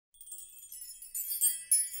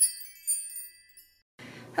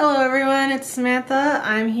Hello everyone, it's Samantha.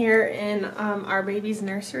 I'm here in our baby's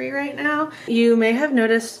nursery right now. You may have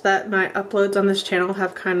noticed that my uploads on this channel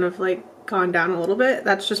have kind of like gone down a little bit.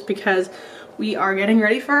 That's just because we are getting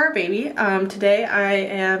ready for our baby. Today I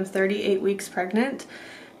am 38 weeks pregnant,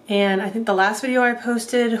 and I think the last video I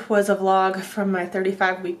posted was a vlog from my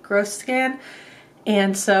 35-week growth scan,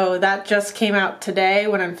 and so that just came out today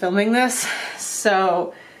when I'm filming this.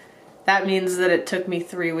 So that means that it took me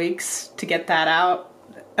 3 weeks to get that out.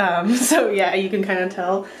 So yeah, you can kind of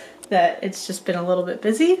tell that it's just been a little bit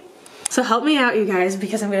busy. So help me out, you guys,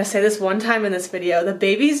 because I'm going to say this one time in this video. The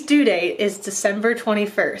baby's due date is December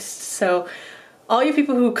 21st. So all you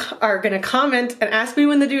people who are going to comment and ask me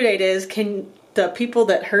when the due date is, can the people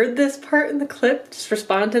that heard this part in the clip just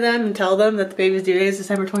respond to them and tell them that the baby's due date is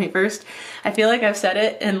December 21st? I feel like I've said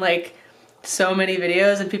it in like so many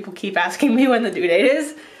videos and people keep asking me when the due date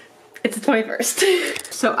is. It's the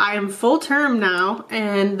 21st. So I am full term now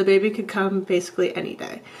and the baby could come basically any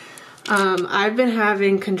day. I've been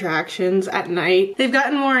having contractions at night. They've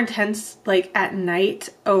gotten more intense like at night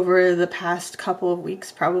over the past couple of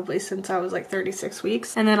weeks, probably since I was like 36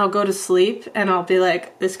 weeks. And then I'll go to sleep and I'll be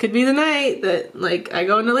like, this could be the night that like I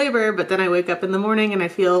go into labor, but then I wake up in the morning and I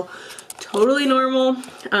feel totally normal.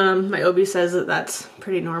 My OB says that that's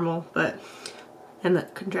pretty normal, and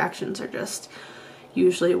that contractions are just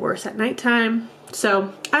usually worse at nighttime.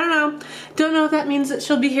 So I don't know if that means that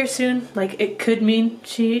she'll be here soon. Like, it could mean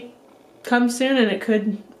she comes soon and it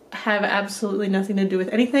could have absolutely nothing to do with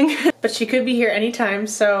anything. But she could be here anytime.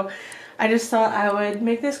 So I just thought I would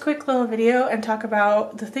make this quick little video and talk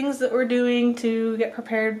about the things that we're doing to get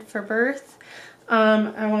prepared for birth.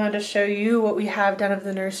 I wanted to show you what we have done of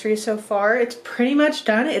the nursery so far. It's pretty much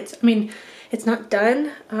done. It's not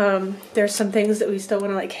done. There's some things that we still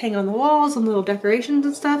want to like hang on the walls and little decorations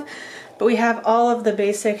and stuff, but we have all of the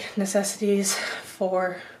basic necessities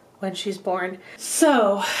for when she's born.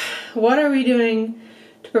 So what are we doing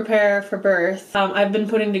to prepare for birth? I've been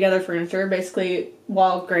putting together furniture basically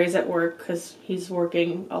while Gray's at work because he's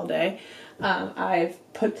working all day. I've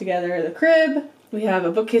put together the crib. We have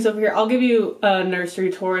a bookcase over here. I'll give you a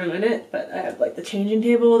nursery tour in a minute, but I have like the changing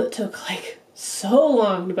table that took like so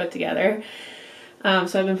long to put together.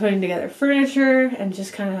 So I've been putting together furniture and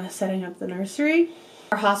just kind of setting up the nursery.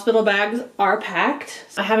 Our hospital bags are packed.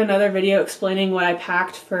 I have another video explaining what I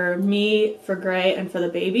packed for me, for Gray, and for the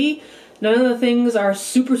baby. None of the things are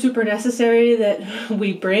super necessary that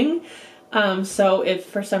we bring. So if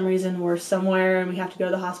for some reason we're somewhere and we have to go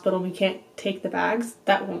to the hospital and we can't take the bags,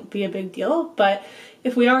 that won't be a big deal. But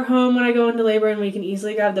if we are home when I go into labor and we can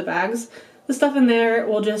easily grab the bags, the stuff in there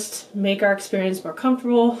will just make our experience more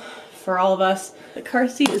comfortable for all of us. The car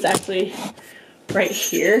seat is actually right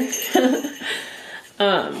here.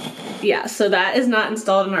 Yeah, so that is not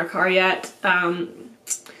installed in our car yet.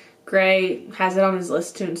 Gray has it on his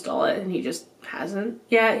list to install it and he just hasn't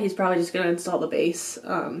yet. He's probably just gonna install the base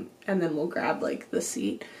and then we'll grab like the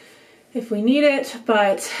seat if we need it,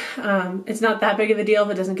 but it's not that big of a deal if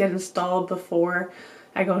it doesn't get installed before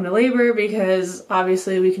I go into labor, because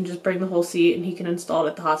obviously we can just bring the whole seat and he can install it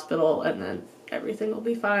at the hospital and then everything will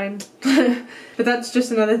be fine. But that's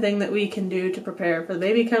just another thing that we can do to prepare for the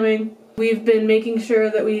baby coming. We've been making sure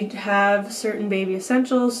that we have certain baby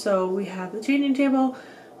essentials, so we have the changing table,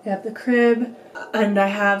 we have the crib, and I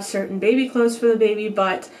have certain baby clothes for the baby,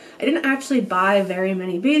 but I didn't actually buy very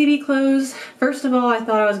many baby clothes. First of all, I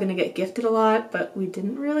thought I was going to get gifted a lot, but we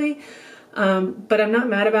didn't really. But I'm not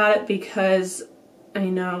mad about it because I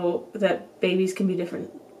know that babies can be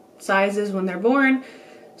different sizes when they're born,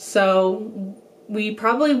 so we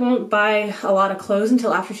probably won't buy a lot of clothes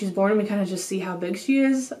until after she's born. We kind of just see how big she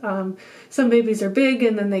is. Some babies are big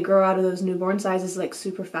and then they grow out of those newborn sizes like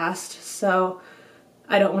super fast, so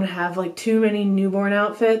I don't want to have like too many newborn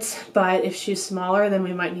outfits, but if she's smaller then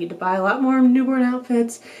we might need to buy a lot more newborn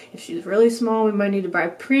outfits. If she's really small we might need to buy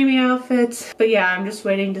preemie outfits. But yeah, I'm just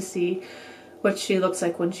waiting to see what she looks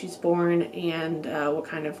like when she's born and what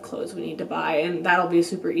kind of clothes we need to buy, and that'll be a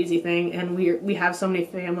super easy thing. And we have so many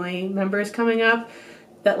family members coming up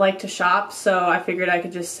that like to shop, so I figured I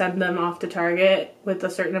could just send them off to Target with a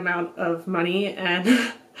certain amount of money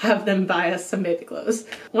and have them buy us some baby clothes.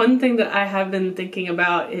 One thing that I have been thinking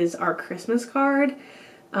about is our Christmas card.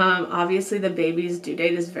 Obviously the baby's due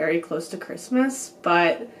date is very close to Christmas,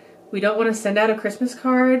 but we don't want to send out a Christmas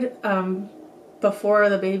card before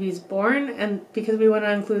the baby's born, and because we want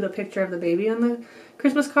to include a picture of the baby on the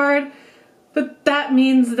Christmas card. But that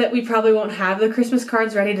means that we probably won't have the Christmas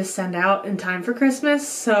cards ready to send out in time for Christmas.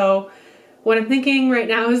 So what I'm thinking right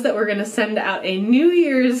now is that we're going to send out a New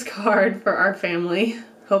Year's card for our family.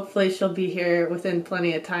 hopefully she'll be here within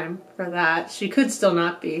plenty of time for that. She could still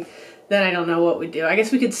not be. Then I don't know what we'd do. I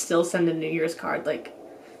guess we could still send a New Year's card like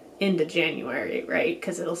into January, right?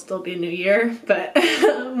 Because it'll still be a new year, but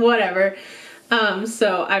whatever.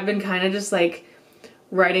 So I've been kind of just like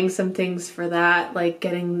writing some things for that, like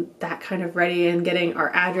getting that kind of ready and getting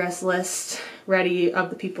our address list ready of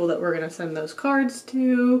the people that we're going to send those cards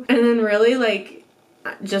to. And then really like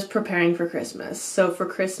just preparing for Christmas. So for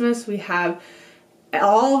Christmas, we have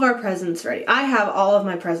all of our presents ready. I have all of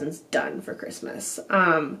my presents done for Christmas.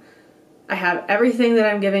 I have everything that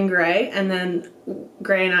I'm giving Gray, and then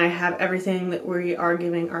Gray and I have everything that we are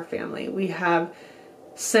giving our family. We have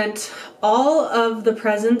sent all of the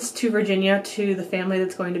presents to Virginia, to the family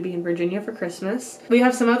that's going to be in Virginia for Christmas. We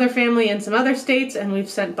have some other family in some other states, and we've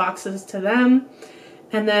sent boxes to them.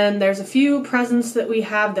 And then there's a few presents that we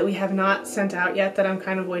have not sent out yet that I'm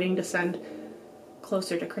kind of waiting to send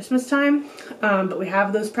closer to Christmas time. But we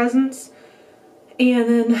have those presents. And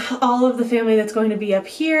then all of the family that's going to be up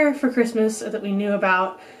here for Christmas that we knew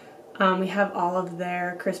about, we have all of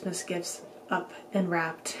their Christmas gifts up and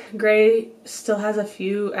wrapped. Gray still has a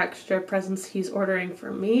few extra presents he's ordering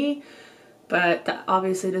for me, but that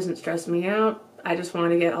obviously doesn't stress me out. I just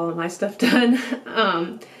want to get all of my stuff done.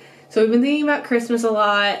 So we've been thinking about Christmas a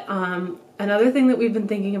lot. Another thing that we've been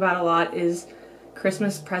thinking about a lot is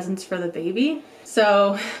Christmas presents for the baby.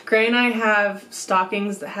 So Gray and I have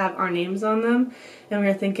stockings that have our names on them, and we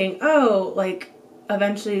were thinking, oh, like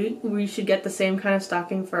eventually we should get the same kind of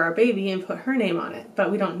stocking for our baby and put her name on it.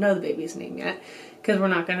 But we don't know the baby's name yet because we're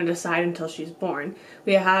not going to decide until she's born.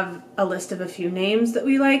 We have a list of a few names that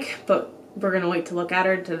we like, but we're going to wait to look at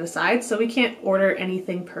her to decide, so we can't order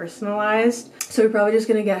anything personalized. So we're probably just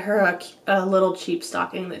going to get her a little cheap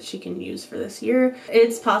stocking that she can use for this year.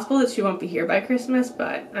 It's possible that she won't be here by Christmas,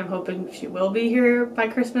 but I'm hoping she will be here by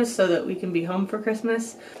Christmas so that we can be home for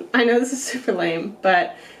Christmas. I know this is super lame,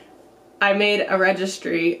 but I made a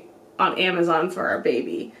registry on Amazon for our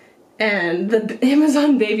baby, and the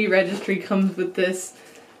Amazon baby registry comes with this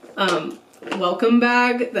welcome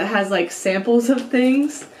bag that has like samples of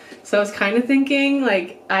things. So I was kind of thinking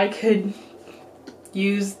like I could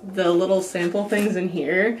use the little sample things in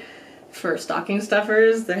here for stocking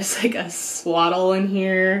stuffers. There's like a swaddle in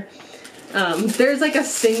here. There's like a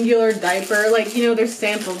singular diaper, like, you know, there's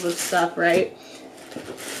samples of stuff, right?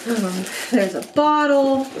 There's a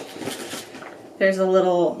bottle. There's a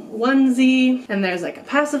little onesie, and there's like a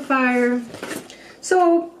pacifier.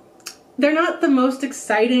 So they're not the most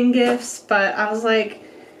exciting gifts, but I was like,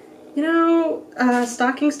 you know,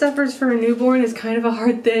 stocking stuffers for a newborn is kind of a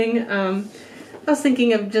hard thing. I was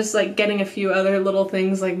thinking of just like getting a few other little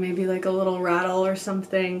things, like maybe like a little rattle or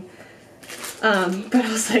something. But I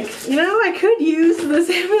was like, you know, I could use this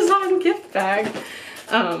Amazon gift bag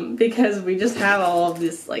because we just have all of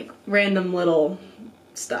this like random little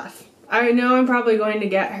stuff. I know I'm probably going to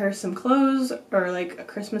get her some clothes or like a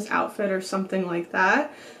Christmas outfit or something like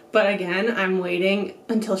that. But again, I'm waiting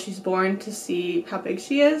until she's born to see how big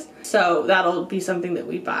she is. So that'll be something that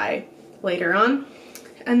we buy later on.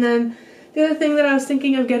 And then the other thing that I was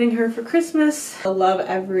thinking of getting her for Christmas, a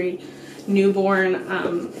LOVEVERY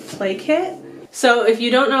newborn play kit. So if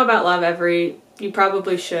you don't know about LOVEVERY, you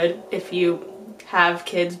probably should if you have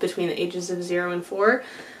kids between the ages of 0 and 4.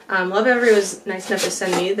 LOVEVERY was nice enough to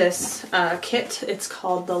send me this kit. It's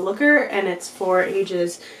called The Looker, and it's for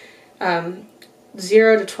ages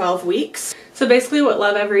 0 to 12 weeks. So basically what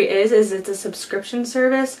LOVEVERY is it's a subscription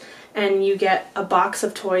service, and you get a box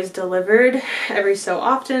of toys delivered every so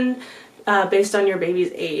often based on your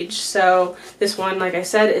baby's age. So this one, like I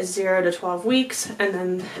said, is 0 to 12 weeks, and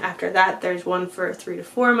then after that there's one for 3 to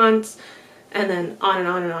 4 months, and then on and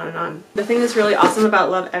on and on and on. The thing that's really awesome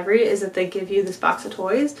about LOVEVERY is that they give you this box of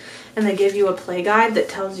toys, and they give you a play guide that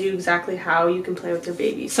tells you exactly how you can play with your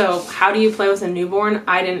baby. So how do you play with a newborn?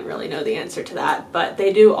 I didn't really know the answer to that, but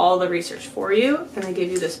they do all the research for you, and they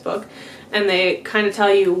give you this book, and they kind of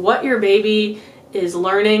tell you what your baby is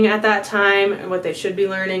learning at that time and what they should be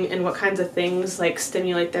learning and what kinds of things like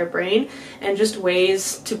stimulate their brain and just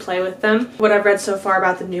ways to play with them. What I've read so far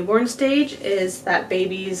about the newborn stage is that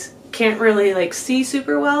babies can't really like see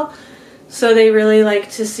super well, so they really like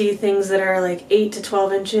to see things that are like 8 to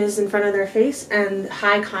 12 inches in front of their face, and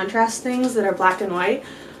high contrast things that are black and white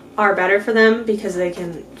are better for them because they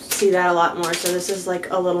can see that a lot more. So this is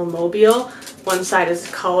like a little mobile. One side is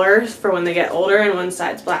color for when they get older, and one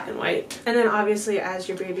side's black and white. And then obviously as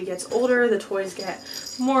your baby gets older, the toys get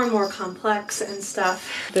more and more complex and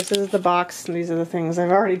stuff. This is the box, and these are the things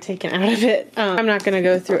I've already taken out of it. I'm not going to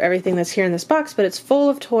go through everything that's here in this box, but it's full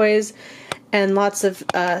of toys, and lots of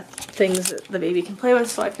things that the baby can play with.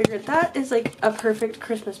 So I figured that is like a perfect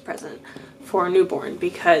Christmas present for a newborn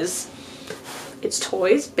because it's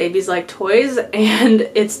toys. Babies like toys, and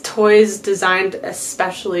it's toys designed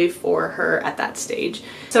especially for her at that stage.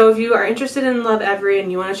 So if you are interested in Lovevery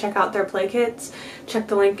and you want to check out their play kits, check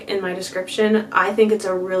the link in my description. I think it's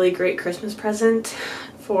a really great Christmas present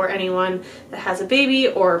for anyone that has a baby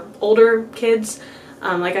or older kids.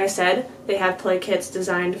 Like I said, they have play kits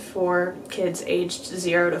designed for kids aged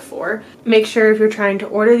 0 to 4. Make sure if you're trying to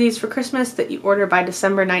order these for Christmas that you order by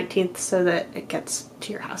December 19th so that it gets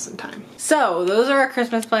to your house in time. So those are our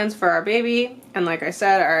Christmas plans for our baby. And like I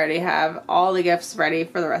said, I already have all the gifts ready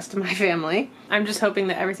for the rest of my family. I'm just hoping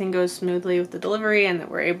that everything goes smoothly with the delivery and that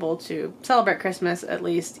we're able to celebrate Christmas at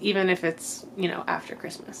least, even if it's, you know, after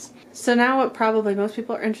Christmas. So now what probably most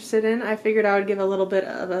people are interested in, I figured I would give a little bit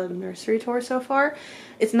of a nursery tour so far.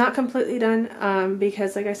 It's not completely done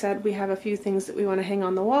because, like I said, we have a few things that we want to hang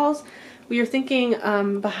on the walls. We were thinking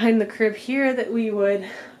behind the crib here that we would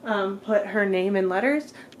put her name in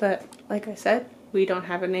letters, but like I said, we don't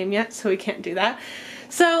have a name yet, so we can't do that.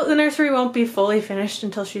 So the nursery won't be fully finished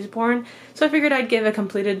until she's born, so I figured I'd give a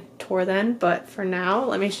completed tour then, but for now,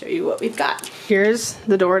 let me show you what we've got. Here's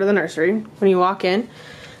the door to the nursery. When you walk in,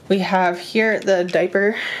 we have here the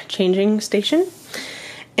diaper changing station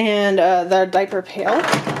and the diaper pail,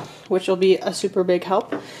 which will be a super big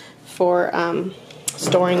help for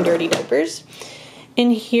storing dirty diapers. In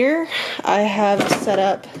here, I have set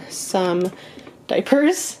up some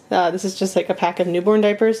diapers. This is just like a pack of newborn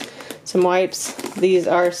diapers, some wipes. These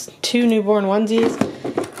are 2 newborn onesies.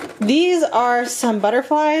 These are some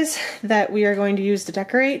butterflies that we are going to use to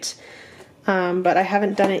decorate, but I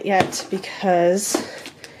haven't done it yet because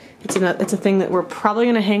it's a thing that we're probably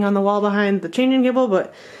going to hang on the wall behind the changing table,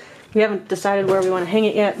 but we haven't decided where we want to hang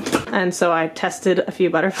it yet. And so I tested a few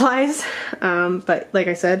butterflies, but like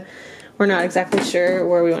I said, we're not exactly sure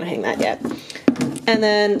where we want to hang that yet. And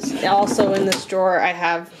then also in this drawer I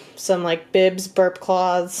have some like bibs, burp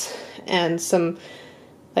cloths, and some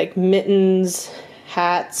like mittens,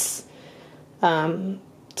 hats,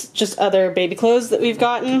 just other baby clothes that we've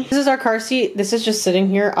gotten. This is our car seat. This is just sitting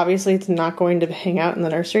here. Obviously it's not going to hang out in the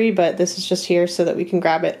nursery, but this is just here so that we can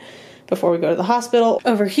grab it before we go to the hospital.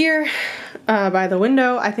 Over here by the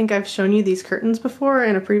window, I think I've shown you these curtains before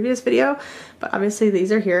in a previous video, but obviously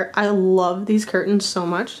these are here. I love these curtains so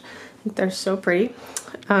much. I think they're so pretty.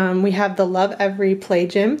 We have the Lovevery play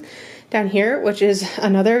gym down here, which is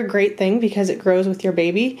another great thing because it grows with your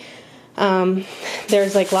baby.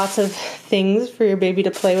 There's like lots of things for your baby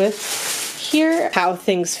to play with here. How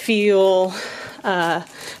things feel,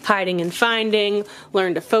 hiding and finding,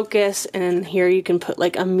 learn to focus, and here you can put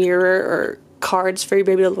like a mirror or cards for your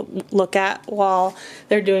baby to look at while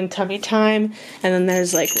they're doing tummy time. And then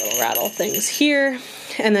there's like little rattle things here.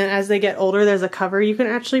 And then as they get older, there's a cover you can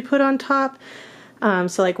actually put on top.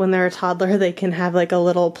 So like when they're a toddler, they can have like a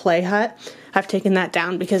little play hut. I've taken that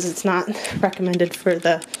down because it's not recommended for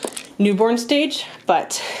the newborn stage,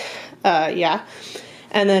 but yeah.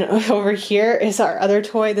 And then over here is our other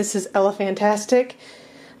toy. This is Elephantastic.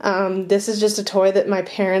 This is just a toy that my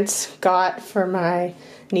parents got for my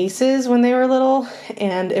nieces when they were little,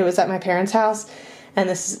 and it was at my parents' house. And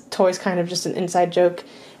this toy's kind of just an inside joke.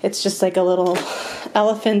 It's just like a little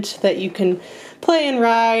elephant that you can play and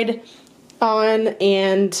ride on,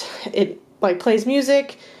 and it like plays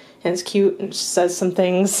music, and it's cute and says some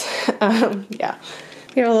things. Yeah.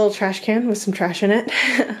 We have a little trash can with some trash in it.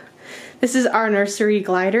 This is our nursery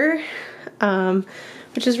glider,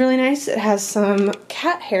 which is really nice. It has some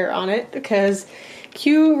cat hair on it because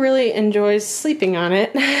Q really enjoys sleeping on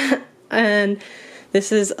it. And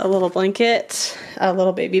this is a little blanket, a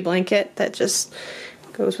little baby blanket that just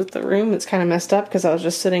goes with the room. It's kind of messed up because I was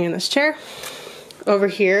just sitting in this chair. Over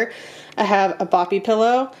here, I have a boppy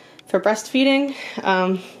pillow for breastfeeding.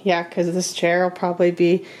 Yeah, because this chair I'll probably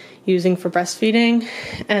be using for breastfeeding.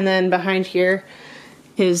 And then behind here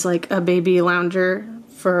is like a baby lounger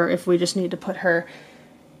for if we just need to put her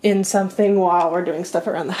in something while we're doing stuff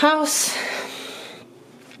around the house.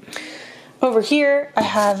 Over here I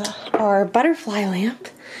have our butterfly lamp,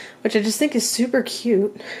 which I just think is super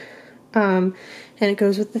cute. And it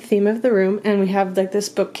goes with the theme of the room. And we have like this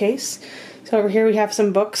bookcase. So over here we have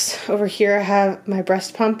some books. Over here I have my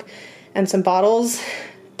breast pump and some bottles.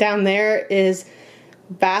 Down there is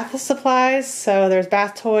bath supplies. So there's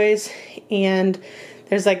bath toys, and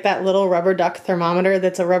there's like that little rubber duck thermometer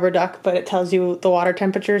that's a rubber duck, but it tells you the water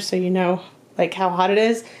temperature so you know like how hot it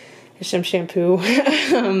is. There's some shampoo.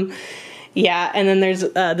 Yeah, and then there's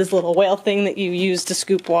this little whale thing that you use to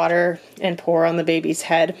scoop water and pour on the baby's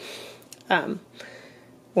head.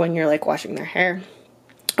 when you're like washing their hair.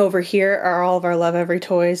 Over here are all of our Lovevery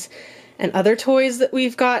toys and other toys that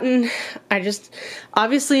we've gotten.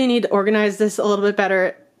 Obviously I need to organize this a little bit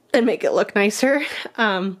better and make it look nicer.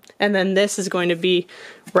 And then this is going to be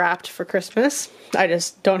wrapped for Christmas. I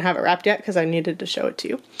just don't have it wrapped yet because I needed to show it to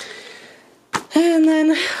you. And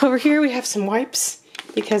then over here we have some wipes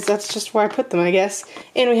because that's just where I put them, I guess.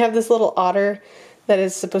 And we have this little otter that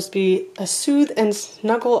is supposed to be a soothe and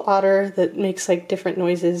snuggle otter that makes like different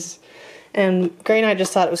noises. And Gray and I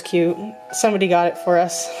just thought it was cute. Somebody got it for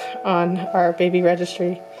us on our baby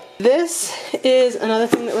registry. This is another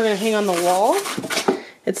thing that we're gonna hang on the wall.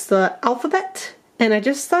 It's the alphabet, and I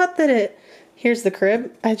just thought that here's the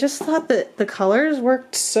crib. I just thought that the colors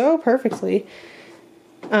worked so perfectly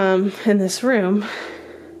in this room.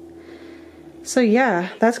 So yeah,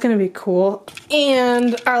 that's gonna be cool.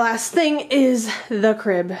 And our last thing is the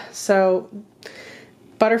crib. So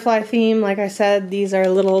butterfly theme, like I said, these are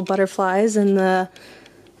little butterflies in the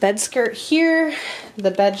bed skirt here.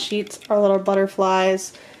 The bed sheets are little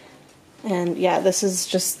butterflies. And yeah, this is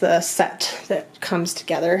just the set that comes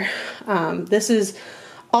together. This is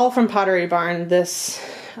all from Pottery Barn. This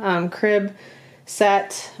crib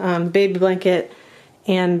set, baby blanket,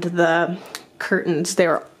 and the curtains.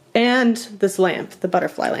 And this lamp, the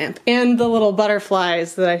butterfly lamp, and the little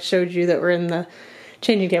butterflies that I showed you that were in the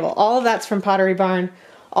changing table. All of that's from Pottery Barn.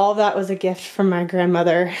 All of that was a gift from my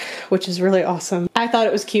grandmother, which is really awesome. I thought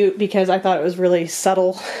it was cute because I thought it was really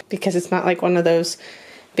subtle, because it's not like one of those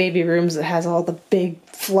baby rooms that has all the big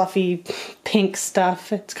fluffy pink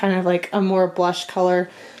stuff. It's kind of like a more blush color.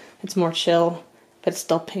 It's more chill, but it's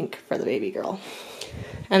still pink for the baby girl.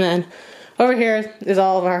 And then over here is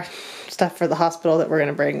all of our stuff for the hospital that we're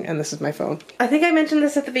gonna bring, and this is my phone. I think I mentioned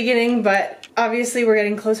this at the beginning, but obviously we're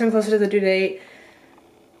getting closer and closer to the due date.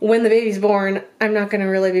 When the baby's born, I'm not gonna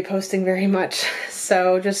really be posting very much,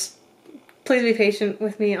 so just please be patient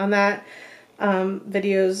with me on that.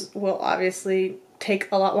 Videos will obviously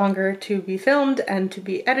take a lot longer to be filmed and to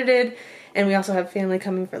be edited, and we also have family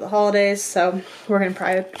coming for the holidays, so we're gonna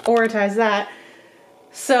prioritize that.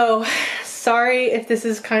 So sorry if this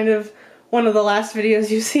is kind of one of the last videos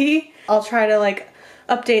you see. I'll try to like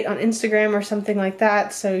update on Instagram or something like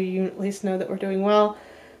that, so you at least know that we're doing well.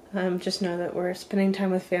 Just know that we're spending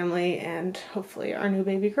time with family and hopefully our new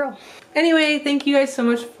baby girl. Anyway, thank you guys so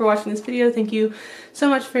much for watching this video. Thank you so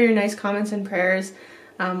much for your nice comments and prayers.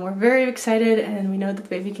 We're very excited, and we know that the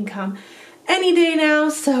baby can come any day now,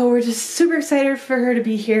 so we're just super excited for her to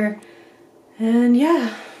be here. And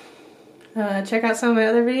yeah, check out some of my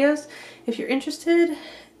other videos if you're interested.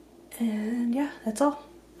 And yeah, that's all.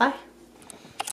 Bye.